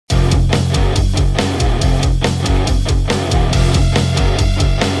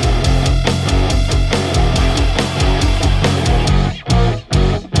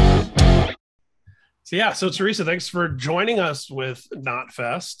So Teresa, thanks for joining us with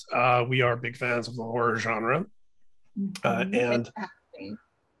Knotfest. We are big fans of the horror genre, Thanks and for having me.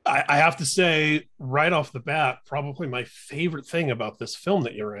 I have to say, right off the bat, probably my favorite thing about this film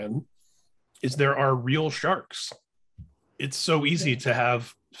that you're in is there are real sharks. It's so easy to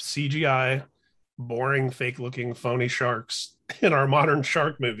have CGI, boring, fake-looking, phony sharks in our modern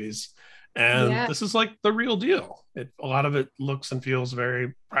shark movies, and Yeah, this is like the real deal. A lot of it looks and feels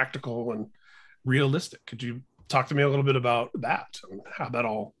very practical and realistic. Could you talk to me a little bit about that and how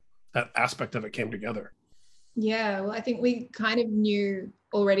that aspect of it came together? yeah. Well, I think we kind of knew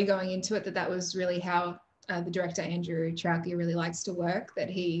already going into it that that was really how the director Andrew Traucki really likes to work. That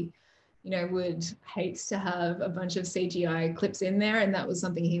he, would hate to have a bunch of CGI clips in there, and that was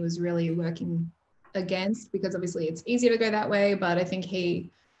something he was really working against because obviously it's easier to go that way. But I think he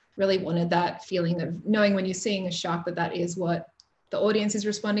really wanted that feeling of knowing when you're seeing a shark that that is what the audience is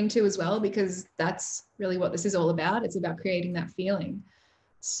responding to as well, because that's really what this is all about. It's about creating that feeling.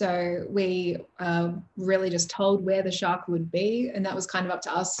 So we really just told where the shark would be, and that was kind of up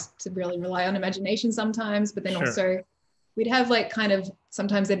to us to really rely on imagination sometimes. But then Sure. also we'd have like kind of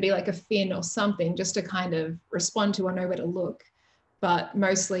sometimes there'd be like a fin or something just to kind of respond to or know where to look. But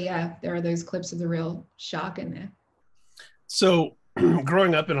mostly, yeah, there are those clips of the real shark in there. So,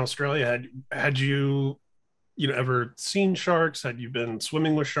 growing up in Australia, had you ever seen sharks? Had you been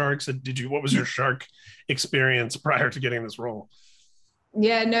swimming with sharks? Did you? What was your shark experience prior to getting this role?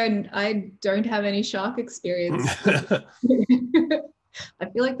 Yeah, no, I don't have any shark experience. I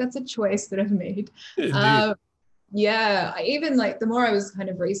feel like that's a choice that I've made. Indeed. Uh, yeah, I even like the more I was kind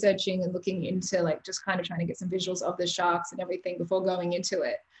of researching and looking into like just kind of trying to get some visuals of the sharks and everything before going into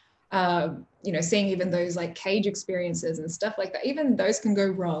it. Seeing even those like cage experiences and stuff like that, even those can go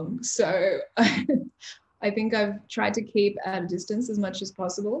wrong. So I think I've tried to keep at a distance as much as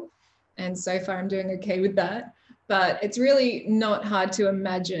possible. And so far I'm doing okay with that. But it's really not hard to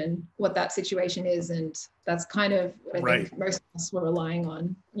imagine what that situation is. And that's kind of what I Right. think most of us were relying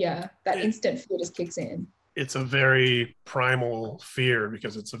on. Yeah, that It, instant fear just kicks in. it's a very primal fear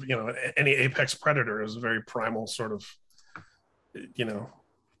because any apex predator is a very primal sort of you know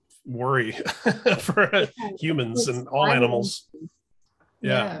worry for Yeah, humans it's and all survival. animals.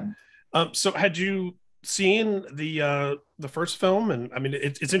 Yeah. Yeah. So had you seen the first film? And I mean,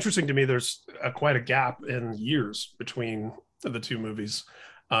 it's interesting to me. There's quite a gap in years between the two movies.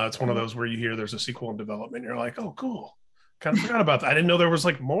 It's one of those where you hear there's a sequel in development. You're like, oh, cool. Kind of forgot about that. I didn't know there was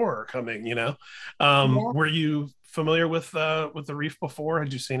like more coming. Yeah. Were you familiar with the Reef before?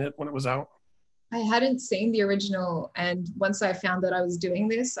 Had you seen it when it was out? I hadn't seen the original. And once I found that I was doing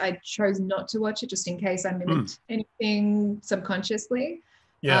this, I chose not to watch it just in case I Hmm. mimicked anything subconsciously.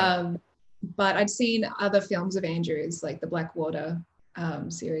 Yeah. Um, but I'd seen other films of Andrew's, like the Blackwater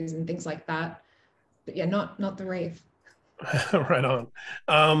series and things like that. But yeah, not the Reef. Right on.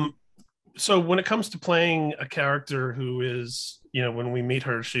 Um, so when it comes to playing a character who is, when we meet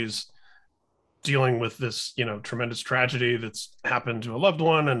her, she's dealing with this, tremendous tragedy that's happened to a loved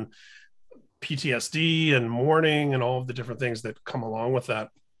one and PTSD and mourning and all of the different things that come along with that.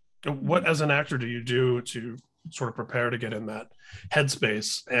 What, as an actor, do you do to sort of prepare to get in that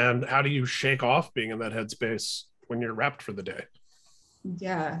headspace? And how do you shake off being in that headspace when you're wrapped for the day?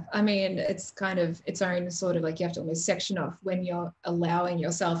 Yeah, I mean, it's kind of its own sort of like you have to almost section off when you're allowing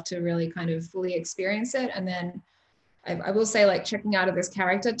yourself to really kind of fully experience it. And then I will say, like, checking out of this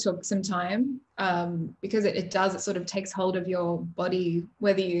character took some time because it does, it sort of takes hold of your body,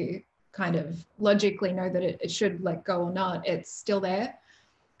 whether you kind of logically know that it should let go or not, it's still there.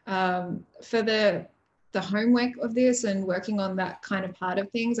 For the homework of this and working on that kind of part of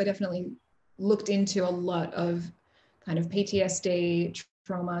things, I definitely looked into a lot of kind of PTSD,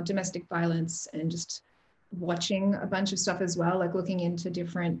 trauma, domestic violence, and just watching a bunch of stuff as well, like looking into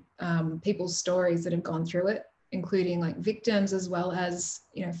different people's stories that have gone through it, including like victims as well as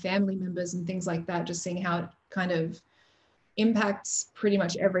family members and things like that. Just seeing how it kind of impacts pretty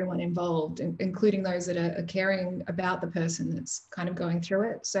much everyone involved, including those that are caring about the person that's kind of going through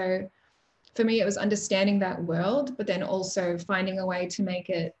it. So for me, it was understanding that world, but then also finding a way to make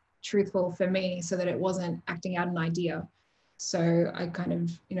it truthful for me so that it wasn't acting out an idea. So I kind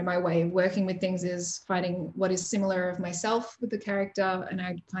of, my way of working with things is finding what is similar of myself with the character. And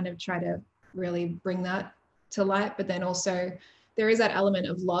I kind of try to really bring that to light. But then also there is that element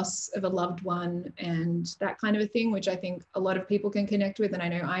of loss of a loved one and that kind of a thing, which I think a lot of people can connect with. And I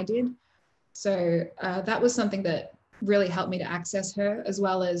know I did. So that was something that really helped me to access her, as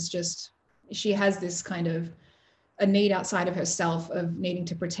well as just she has this kind of a need outside of herself of needing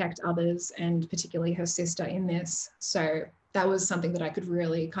to protect others and particularly her sister in this. So that was something that I could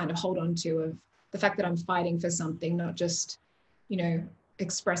really kind of hold on to of the fact that I'm fighting for something, not just, you know,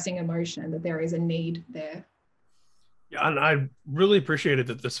 expressing emotion, that there is a need there. Yeah, and I really appreciated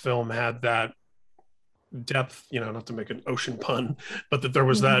that this film had that depth, you know, not to make an ocean pun, but that there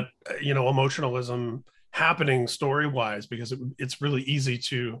was Mm-hmm. that, you know, emotionalism happening story wise, because it's really easy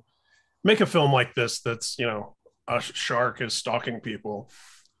to make a film like this that's, you know, a shark is stalking people,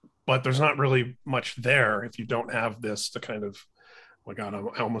 but there's not really much there if you don't have this to kind of, oh my God,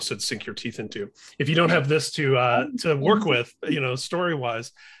 I almost said sink your teeth into. If you don't have this to work with, you know, story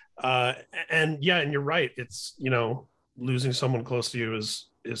wise, uh, and yeah, and you're right. It's, you know, losing someone close to you is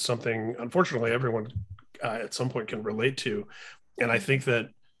something unfortunately everyone at some point can relate to, and I think that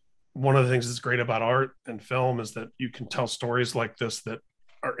one of the things that's great about art and film is that you can tell stories like this that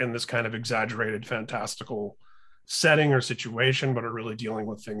are in this kind of exaggerated, fantastical setting or situation, but are really dealing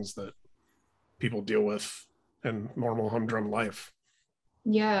with things that people deal with in normal humdrum life.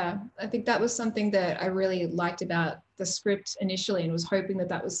 Yeah, I think that was something that I really liked about the script initially, and was hoping that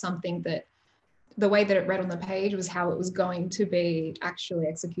that was something that the way that it read on the page was how it was going to be actually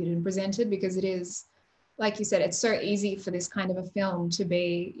executed and presented, because it is, like you said, it's so easy for this kind of a film to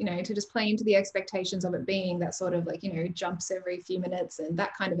be, you know, to just play into the expectations of it being that sort of like, you know, jumps every few minutes and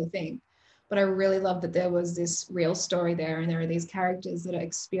that kind of a thing. But I really love that there was this real story there, and there are these characters that are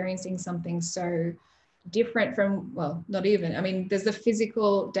experiencing something so different from, well, not even, I mean, there's the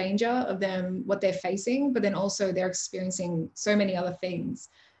physical danger of them, what they're facing, but then also they're experiencing so many other things.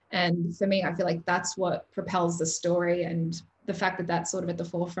 And for me, I feel like that's what propels the story, and the fact that that's sort of at the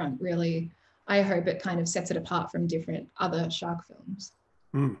forefront really, I hope it kind of sets it apart from different other shark films.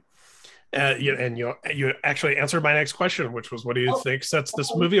 Mm. And you actually answered my next question, which was, what do you Oh, think sets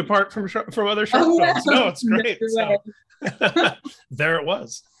this movie apart from other shark oh films? No, no, it's no great. way. So there it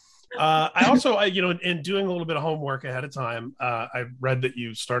was. You know, in doing a little bit of homework ahead of time, I read that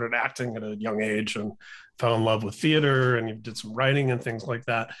you started acting at a young age and fell in love with theater, and you did some writing and things like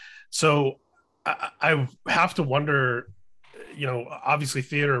that. So I have to wonder, you know, obviously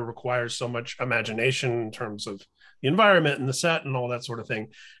theater requires so much imagination in terms of the environment and the set and all that sort of thing.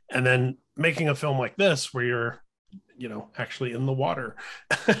 And then making a film like this where you're, you know, actually in the water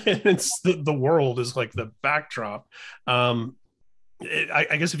and it's the world is like the backdrop.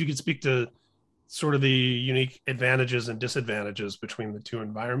 I guess if you could speak to sort of the unique advantages and disadvantages between the two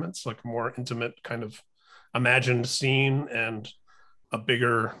environments, like a more intimate kind of imagined scene and a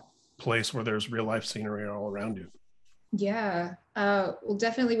bigger place where there's real life scenery all around you. Yeah, well,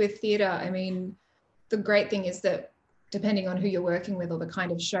 definitely with theatre, I mean, the great thing is that depending on who you're working with or the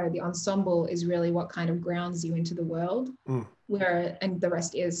kind of show, the ensemble is really what kind of grounds you into the world, Mm. where, and the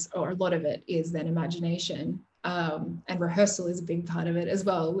rest is, or a lot of it is then imagination. And rehearsal is a big part of it as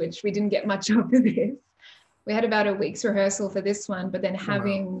well, which we didn't get much of for this. We had about a week's rehearsal for this one, but then Wow.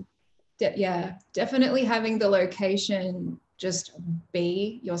 having, yeah, definitely having the location just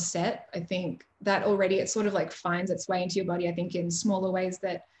be your set. I think that already it sort of like finds its way into your body, I think, in smaller ways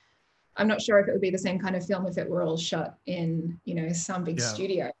that I'm not sure if it would be the same kind of film if it were all shot in, you know, some big Yeah.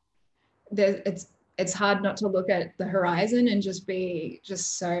 studio. There, it's hard not to look at the horizon and just be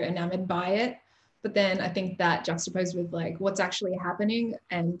just so enamored by it. But then I think that juxtaposed with like what's actually happening,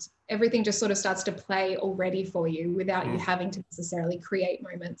 and everything just sort of starts to play already for you without you Mm. having to necessarily create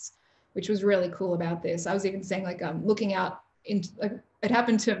moments, which was really cool about this. I was even saying like looking out into, like, it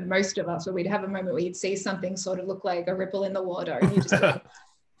happened to most of us where we'd have a moment where you'd see something sort of look like a ripple in the water, and you just be like,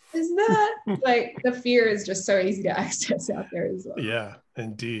 is that, like, the fear is just so easy to access out there as well. Yeah,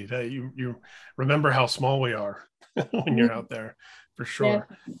 indeed. You remember how small we are when you're out there, for Yeah. sure.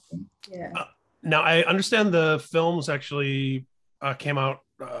 Yeah. Uh, Now I understand the films actually came out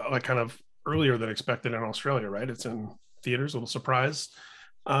like kind of earlier than expected in Australia, right? It's in theaters. A little surprise.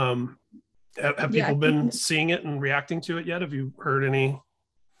 Um, have Yeah. people been seeing it and reacting to it yet? Have you heard any,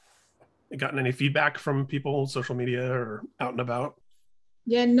 gotten any feedback from people, social media or out and about?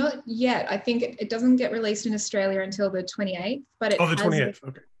 Yeah, not yet. I think it doesn't get released in Australia until the 28th, but it Oh, the has, 28th.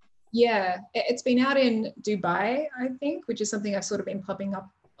 Okay. yeah, it's been out in Dubai, I think, which is something I've sort of been popping up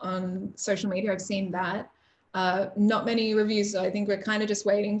on social media. I've seen that. Not many reviews, so I think we're kind of just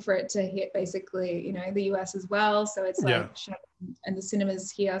waiting for it to hit basically, you know, the US as well. So it's Yeah. like, and the cinemas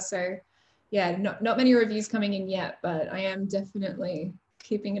here. So yeah, not many reviews coming in yet, but I am definitely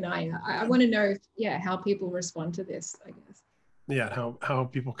keeping an eye out. I want to know, yeah, how people respond to this, I guess. Yeah. How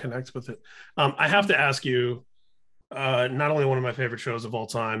people connect with it. I have to ask you, not only one of my favorite shows of all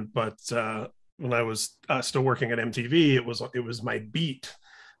time, but when I was still working at MTV, it was my beat.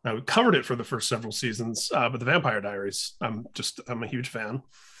 I covered it for the first several seasons, but the Vampire Diaries, I'm a huge fan,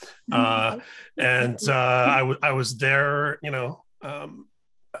 uh, and I was there, you know,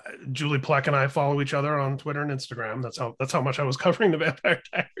 Julie Pleck and I follow each other on Twitter and Instagram. That's how much I was covering the Vampire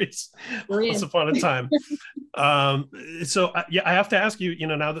Diaries once Brilliant. upon a time. So yeah, I have to ask you,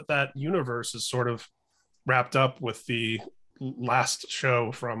 now that universe is sort of wrapped up with the last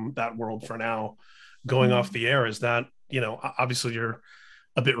show from that world for now going off the air, is that, obviously you're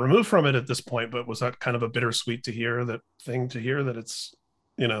a bit removed from it at this point, but was that kind of a bittersweet to hear that it's,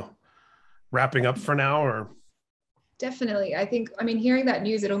 wrapping up for now? Or Definitely. I mean, hearing that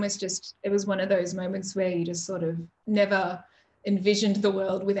news, it was one of those moments where you just sort of never envisioned the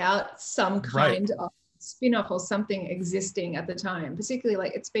world without some kind of spin-off or something existing at the time, particularly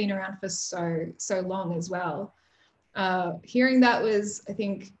like it's been around for so long as well. Hearing that was, I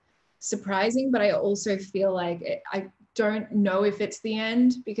think, surprising, but I also feel like I don't know if it's the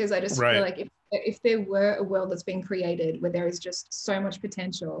end, because I just feel like if there were a world that's been created where there is just so much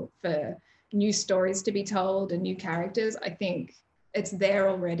potential for new stories to be told and new characters, I think it's there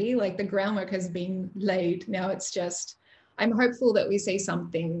already. Like the groundwork has been laid. Now it's just, I'm hopeful that we see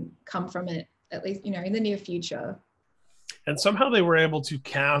something come from it, at least, in the near future. And somehow they were able to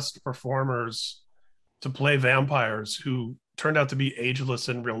cast performers to play vampires who turned out to be ageless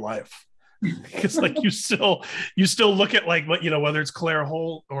in real life. Because like you still look at like what, whether it's Claire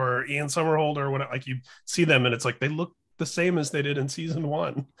Holt or Ian Somerhalder or whatever, like you see them and it's like they look the same as they did in season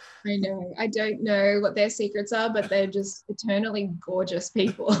 1. I know. I don't know what their secrets are, but they're just eternally gorgeous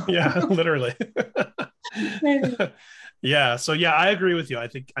people. Yeah, literally. Yeah. So yeah, I agree with you. I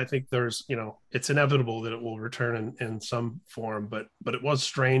think there's, it's inevitable that it will return in some form, but it was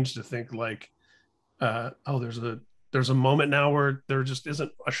strange to think like, there's a moment now where there just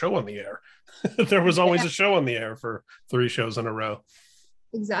isn't a show on the air. There was always a show on the air for 3 shows in a row.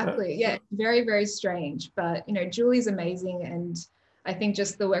 Exactly. Yeah. Very, very strange. But, Julie's amazing. And I think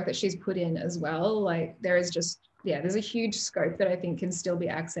just the work that she's put in as well, like there's a huge scope that I think can still be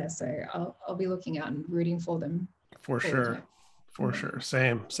accessed. So I'll be looking out and rooting for them. For sure.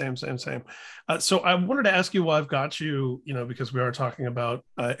 Same. So I wanted to ask you, while I've got you, because we are talking about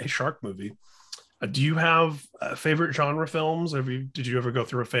a shark movie. Do you have favorite genre films? Did you ever go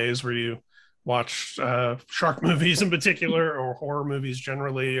through a phase where you watched shark movies in particular, or horror movies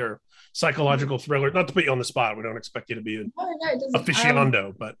generally, or psychological thriller? Not to put you on the spot. We don't expect you to be an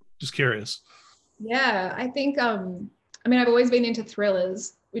aficionado, but just curious. Yeah, I think, I've always been into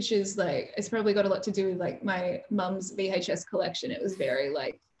thrillers, which is like, it's probably got a lot to do with like my mum's VHS collection. It was very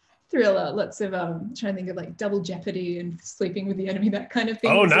like thriller, lots of, trying to think of like Double Jeopardy and Sleeping with the Enemy, that kind of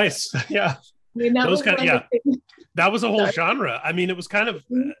thing. Oh, nice. Yeah. I mean, that was a whole genre. I mean, it was kind of,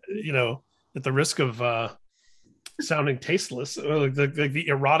 at the risk of sounding tasteless, like the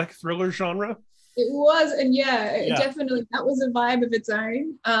erotic thriller genre. It was, and definitely that was a vibe of its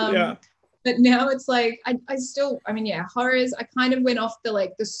own. But now it's like I still, horrors. I kind of went off the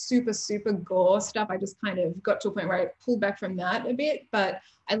super super gore stuff. I just kind of got to a point where I pulled back from that a bit. But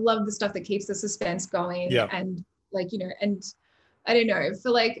I love the stuff that keeps the suspense going. And and I don't know,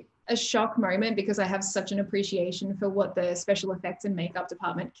 for like a shock moment, because I have such an appreciation for what the special effects and makeup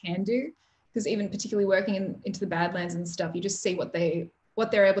department can do. Because even particularly working into the Badlands and stuff, you just see what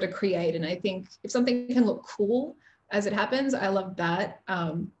they're able to create. And I think if something can look cool as it happens, I love that.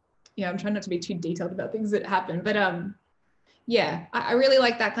 I'm trying not to be too detailed about things that happen, but I really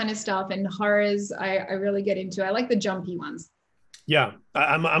like that kind of stuff. And horrors, I really get into. I like the jumpy ones. Yeah,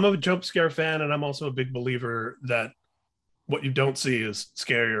 I'm a jump scare fan, and I'm also a big believer that what you don't see is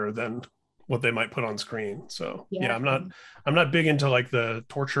scarier than what they might put on screen. So I'm not big into like the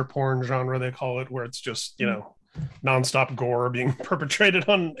torture porn genre, they call it, where it's just nonstop gore being perpetrated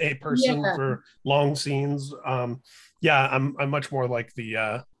on a person for long scenes. I'm much more like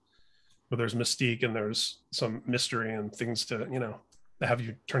the where there's mystique and there's some mystery and things to have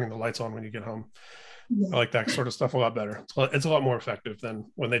you turning the lights on when you get home. I like that sort of stuff a lot better. It's a lot more effective than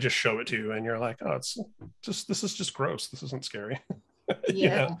when they just show it to you and you're like, oh, this is just gross. This isn't scary.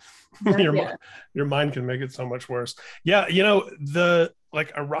 Your mind can make it so much worse. The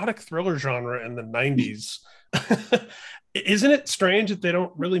like erotic thriller genre in the 90s, isn't it strange that they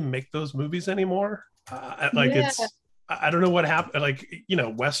don't really make those movies anymore? It's, I don't know what happened. Like,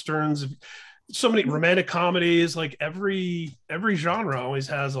 Westerns, so many romantic comedies, like every genre always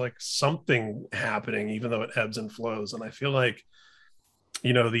has like something happening, even though it ebbs and flows. And I feel like,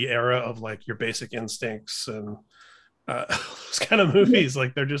 the era of like Your Basic Instincts and those kind of movies,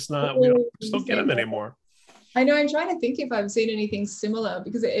 like they're just not, we just don't get them anymore. I know. I'm trying to think if I've seen anything similar,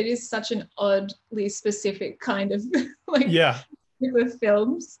 because it is such an oddly specific kind of with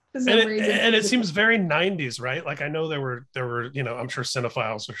films for some reason. And it seems very 90s, right? Like I know there were, I'm sure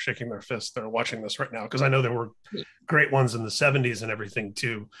cinephiles are shaking their fists. They're watching this right now because I know there were great ones in the 70s and everything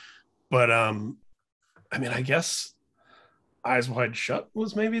too. But I mean, I guess Eyes Wide Shut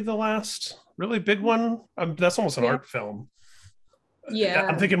was maybe the last really big one. That's almost an art film. Yeah,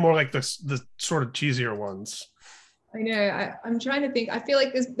 I'm thinking more like the sort of cheesier ones. I know. I'm trying to think. I feel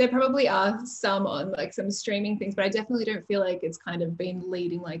like there probably are some on like some streaming things, but I definitely don't feel like it's kind of been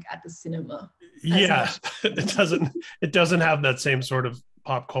leading like at the cinema. Yeah, it doesn't have that same sort of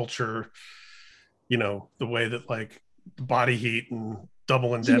pop culture, the way that like Body Heat and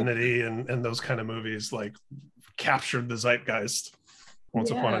Double Indemnity and those kind of movies like captured the zeitgeist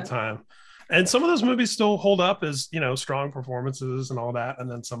once upon a time. And some of those movies still hold up as, strong performances and all that.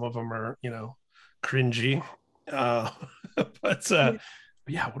 And then some of them are, cringy. But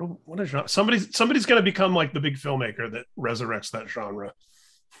yeah, what a genre. Somebody's going to become like the big filmmaker that resurrects that genre.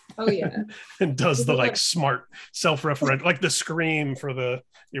 Oh yeah. And does the like smart self-referential, like the Scream for the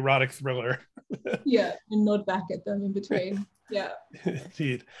erotic thriller. Yeah, and nod back at them in between. Yeah.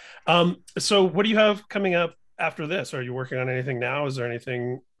 Indeed. So what do you have coming up after this? Are you working on anything now? Is there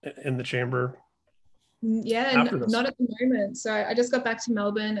anything in the chamber? Yeah, not at the moment. So I just got back to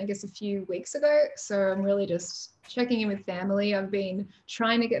Melbourne, I guess, a few weeks ago. So I'm really just checking in with family. I've been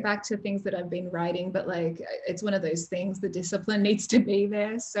trying to get back to things that I've been writing, but like it's one of those things, the discipline needs to be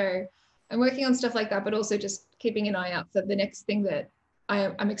there. So I'm working on stuff like that, but also just keeping an eye out for the next thing that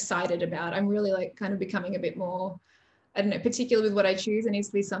I'm excited about. I'm really like kind of becoming a bit more, I don't know, particular with what I choose. It needs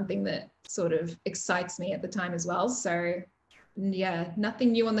to be something that sort of excites me at the time as well. So yeah,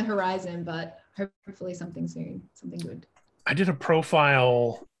 nothing new on the horizon, but hopefully something soon, something good. I did a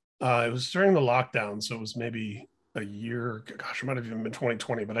profile. It was during the lockdown, so it was maybe a year. Gosh, it might have even been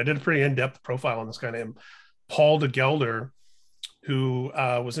 2020, but I did a pretty in-depth profile on this guy named Paul de Gelder, who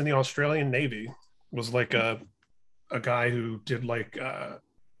was in the Australian Navy, was like a guy who did like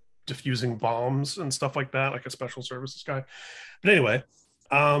diffusing bombs and stuff like that, like a special services guy. But anyway,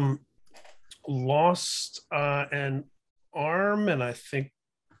 lost an arm and I think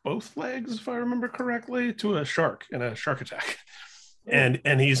both legs, if I remember correctly, to a shark in a shark attack.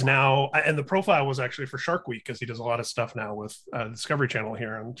 And he's now, and the profile was actually for Shark Week because he does a lot of stuff now with Discovery Channel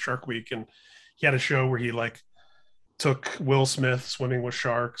here on Shark Week. And he had a show where he like took Will Smith swimming with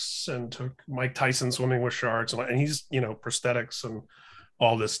sharks and took Mike Tyson swimming with sharks. And he's, prosthetics and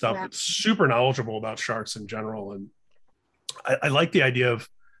all this stuff. Yeah. It's super knowledgeable about sharks in general. And I like the idea of,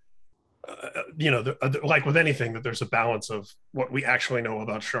 like with anything, that there's a balance of what we actually know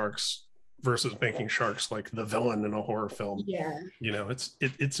about sharks versus making sharks like the villain in a horror film. Yeah.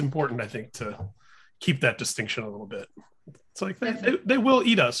 It's important, I think, to keep that distinction a little bit. It's like they will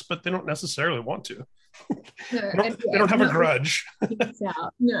eat us, but they don't necessarily want to. No, they don't have a grudge.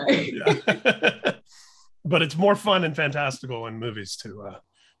 No. But it's more fun and fantastical in movies to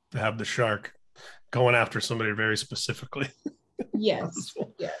have the shark going after somebody very specifically. Yes,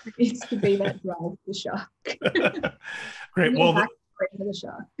 yeah, it needs to be that drive for the shark. Great. Well, for the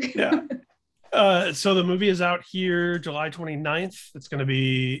shark. Yeah. So the movie is out here July 29th. It's going to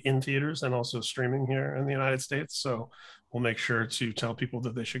be in theaters and also streaming here in the United States. So we'll make sure to tell people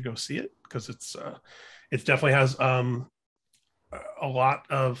that they should go see it because it definitely has a lot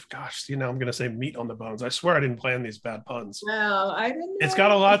of, I'm going to say meat on the bones. I swear I didn't plan these bad puns. No, I didn't know. It's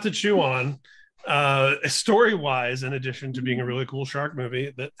got a lot to chew on. Story-wise, in addition to being a really cool shark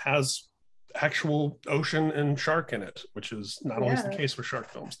movie that has actual ocean and shark in it, which is not always the case with shark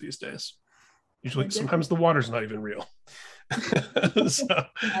films these days. Usually, sometimes the water's not even real. So,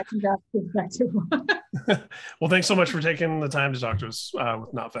 well, thanks so much for taking the time to talk to us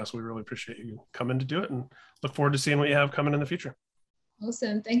with Knotfest. We really appreciate you coming to do it and look forward to seeing what you have coming in the future.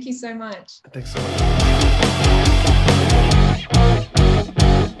 Awesome. Thank you so much. Thanks so much.